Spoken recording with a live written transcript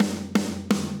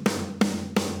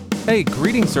Hey,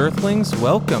 greetings, Earthlings.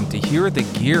 Welcome to Hear the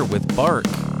Gear with Bark.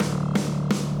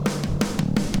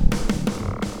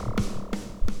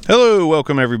 Hello,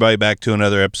 welcome everybody back to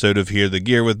another episode of Hear the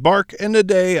Gear with Bark, and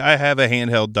today I have a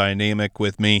handheld dynamic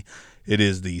with me. It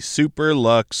is the Super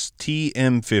Luxe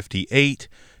TM58.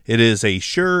 It is a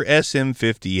Shure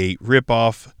SM58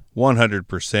 ripoff,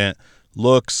 100%.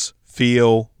 Looks,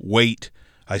 feel, weight.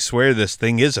 I swear this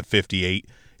thing is a 58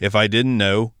 if I didn't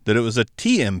know that it was a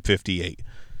TM58.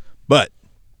 But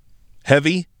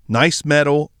heavy, nice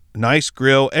metal, nice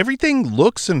grill. Everything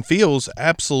looks and feels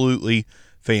absolutely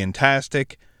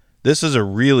fantastic. This is a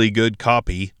really good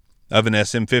copy of an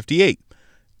SM58.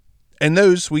 And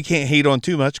those we can't hate on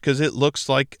too much because it looks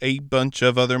like a bunch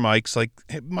of other mics. Like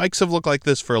mics have looked like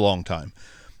this for a long time.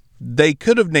 They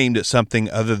could have named it something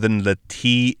other than the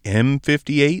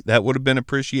TM58. That would have been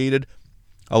appreciated.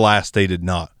 Alas, they did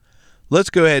not. Let's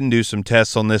go ahead and do some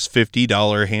tests on this $50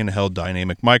 handheld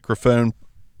dynamic microphone.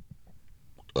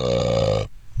 I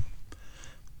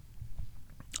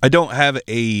don't have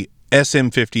a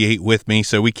SM58 with me,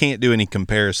 so we can't do any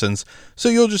comparisons. So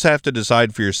you'll just have to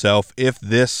decide for yourself if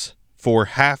this, for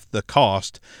half the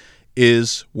cost,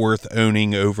 is worth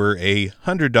owning over a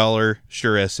 $100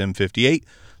 Shure SM58.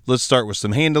 Let's start with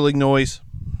some handling noise.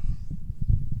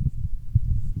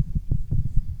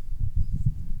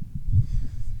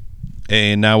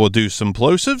 And now we'll do some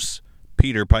plosives.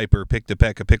 Peter Piper picked a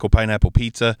peck of pickled pineapple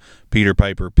pizza. Peter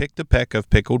Piper picked a peck of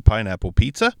pickled pineapple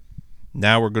pizza.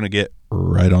 Now we're going to get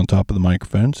right on top of the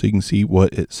microphone so you can see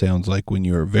what it sounds like when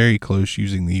you're very close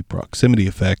using the proximity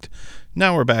effect.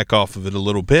 Now we're back off of it a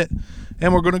little bit,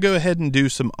 and we're going to go ahead and do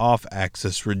some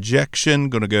off-axis rejection.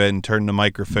 Going to go ahead and turn the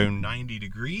microphone 90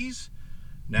 degrees.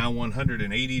 Now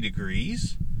 180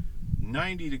 degrees.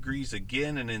 90 degrees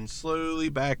again, and then slowly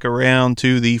back around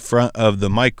to the front of the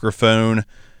microphone.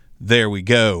 There we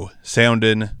go.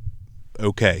 Sounding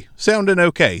okay.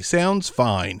 Sounds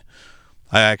fine.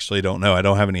 I actually don't know. I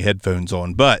don't have any headphones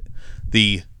on, but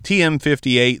the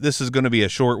TM58, this is going to be a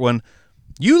short one.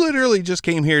 You literally just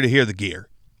came here to hear the gear.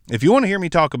 If you want to hear me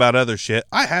talk about other shit,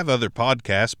 I have other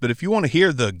podcasts, but if you want to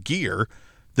hear the gear,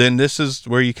 then this is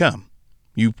where you come.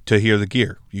 To hear the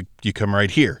gear. You come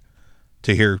right here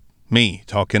to hear me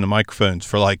talk into microphones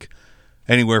for like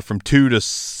anywhere from 2 to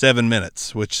 7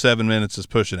 minutes, which 7 minutes is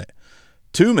pushing it.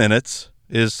 2 minutes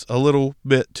is a little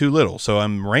bit too little, so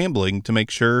I'm rambling to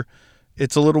make sure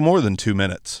it's a little more than 2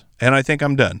 minutes, and I think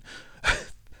I'm done.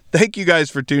 Thank you guys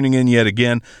for tuning in yet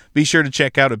again. Be sure to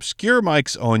check out Obscure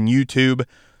Mics on YouTube.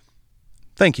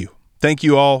 Thank you. Thank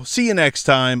you all. See you next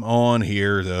time on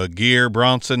Hear the Gear.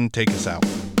 Bronson, take us out.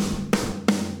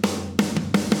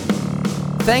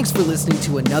 Thanks for listening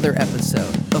to another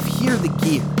episode of Hear the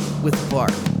Gear with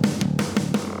Bark.